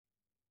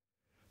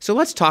So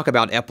let's talk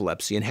about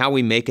epilepsy and how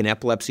we make an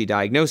epilepsy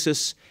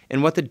diagnosis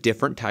and what the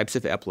different types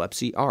of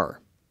epilepsy are.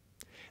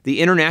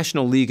 The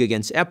International League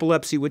Against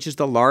Epilepsy, which is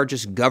the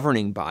largest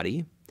governing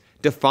body,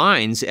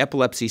 defines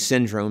epilepsy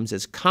syndromes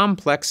as a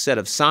complex set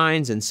of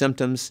signs and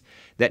symptoms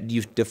that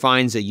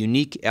defines a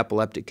unique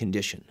epileptic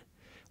condition.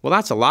 Well,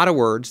 that's a lot of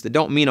words that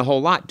don't mean a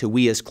whole lot to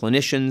we as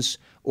clinicians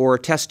or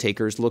test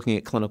takers looking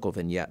at clinical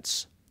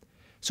vignettes.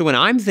 So when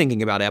I'm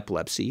thinking about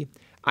epilepsy,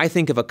 I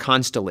think of a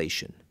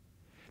constellation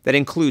that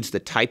includes the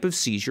type of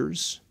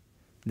seizures,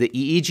 the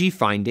EEG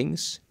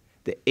findings,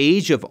 the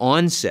age of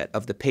onset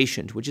of the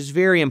patient, which is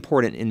very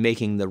important in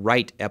making the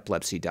right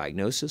epilepsy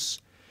diagnosis,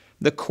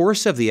 the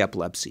course of the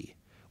epilepsy,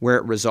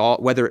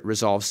 whether it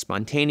resolves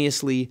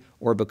spontaneously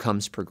or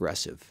becomes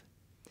progressive,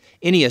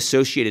 any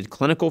associated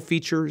clinical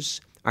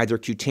features, either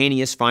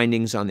cutaneous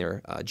findings on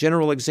their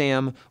general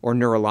exam or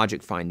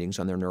neurologic findings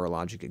on their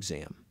neurologic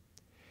exam.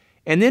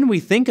 And then we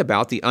think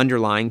about the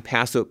underlying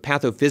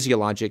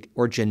pathophysiologic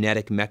or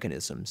genetic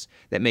mechanisms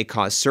that may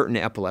cause certain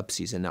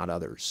epilepsies and not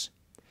others.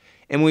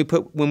 And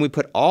when we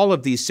put all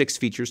of these 6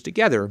 features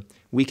together,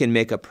 we can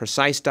make a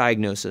precise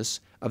diagnosis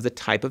of the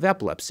type of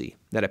epilepsy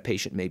that a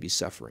patient may be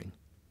suffering.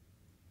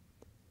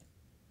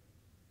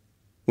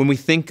 When we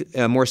think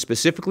more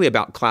specifically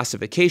about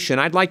classification,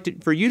 I'd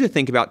like for you to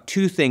think about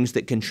 2 things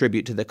that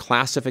contribute to the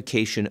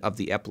classification of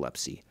the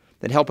epilepsy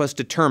that help us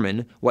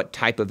determine what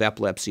type of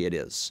epilepsy it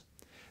is.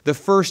 The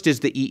first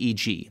is the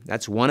EEG.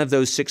 That's one of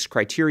those 6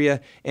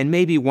 criteria and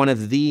maybe one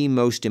of the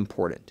most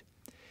important.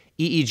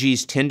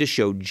 EEGs tend to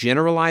show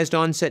generalized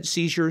onset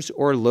seizures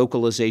or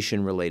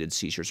localization-related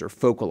seizures or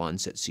focal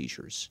onset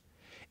seizures.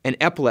 And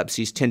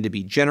epilepsies tend to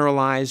be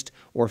generalized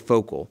or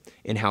focal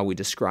in how we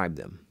describe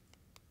them.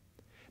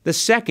 The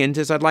second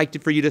is I'd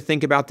like for you to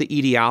think about the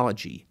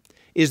etiology.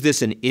 Is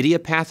this an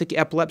idiopathic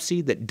epilepsy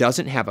that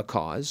doesn't have a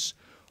cause?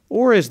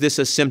 Or is this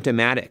a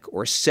symptomatic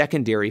or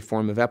secondary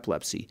form of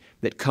epilepsy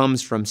that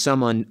comes from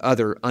some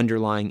other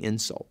underlying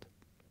insult?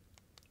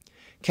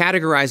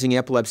 Categorizing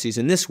epilepsies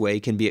in this way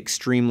can be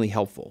extremely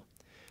helpful.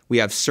 We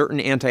have certain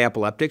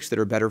anti-epileptics that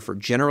are better for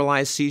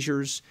generalized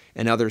seizures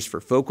and others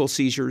for focal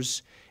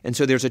seizures, and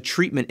so there's a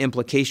treatment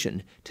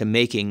implication to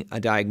making a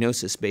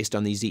diagnosis based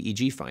on these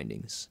EEG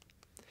findings.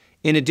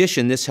 In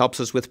addition, this helps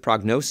us with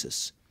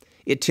prognosis.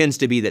 It tends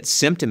to be that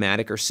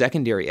symptomatic or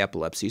secondary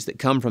epilepsies that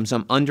come from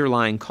some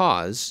underlying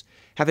cause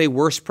have a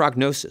worse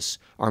prognosis,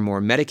 are more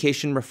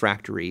medication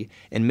refractory,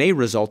 and may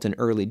result in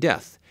early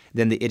death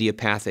than the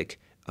idiopathic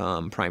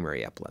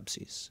primary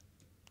epilepsies.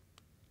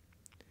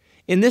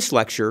 In this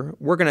lecture,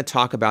 we're going to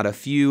talk about a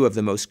few of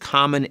the most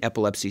common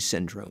epilepsy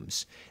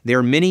syndromes. There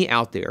are many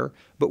out there,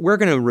 but we're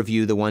going to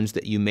review the ones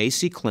that you may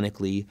see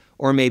clinically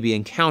or may be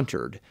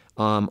encountered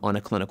on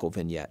a clinical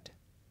vignette.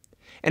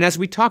 And as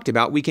we talked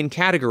about, we can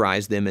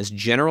categorize them as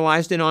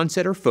generalized in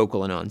onset or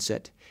focal in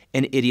onset,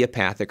 and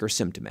idiopathic or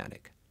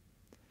symptomatic.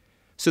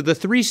 So the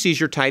 3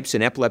 seizure types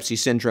and epilepsy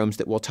syndromes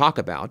that we'll talk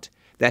about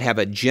that have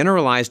a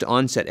generalized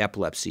onset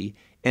epilepsy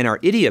and are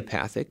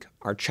idiopathic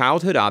are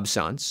childhood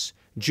absence,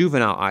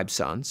 juvenile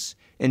absence,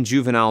 and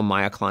juvenile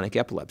myoclonic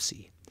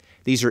epilepsy.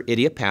 These are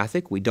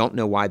idiopathic. We don't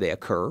know why they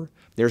occur.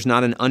 There's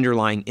not an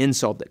underlying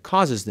insult that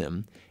causes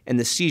them, and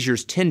the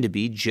seizures tend to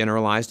be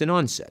generalized in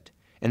onset,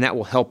 and that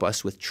will help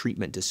us with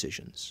treatment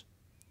decisions.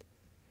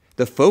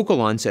 The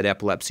focal onset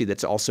epilepsy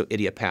that's also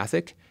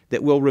idiopathic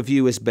that we'll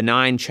review is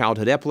benign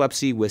childhood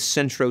epilepsy with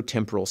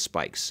centrotemporal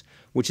spikes,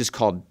 which is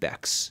called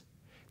Beck's.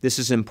 This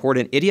is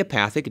important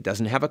idiopathic, it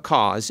doesn't have a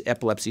cause,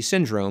 epilepsy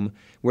syndrome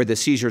where the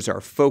seizures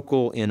are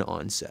focal in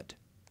onset.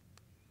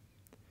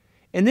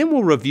 And then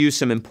we'll review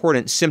some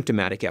important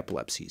symptomatic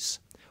epilepsies.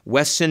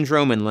 West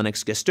syndrome and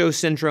Lennox-Gastaut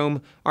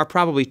syndrome are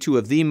probably 2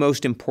 of the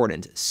most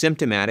important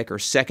symptomatic or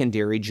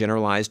secondary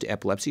generalized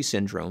epilepsy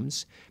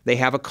syndromes. They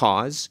have a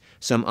cause,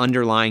 some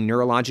underlying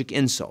neurologic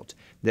insult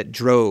that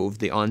drove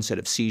the onset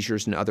of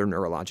seizures and other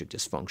neurologic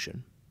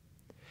dysfunction.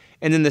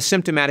 And then the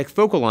symptomatic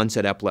focal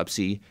onset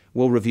epilepsy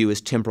we'll review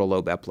as temporal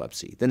lobe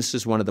epilepsy. This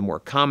is one of the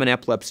more common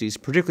epilepsies,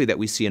 particularly that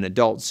we see in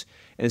adults,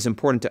 and is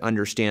important to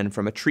understand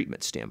from a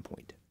treatment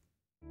standpoint.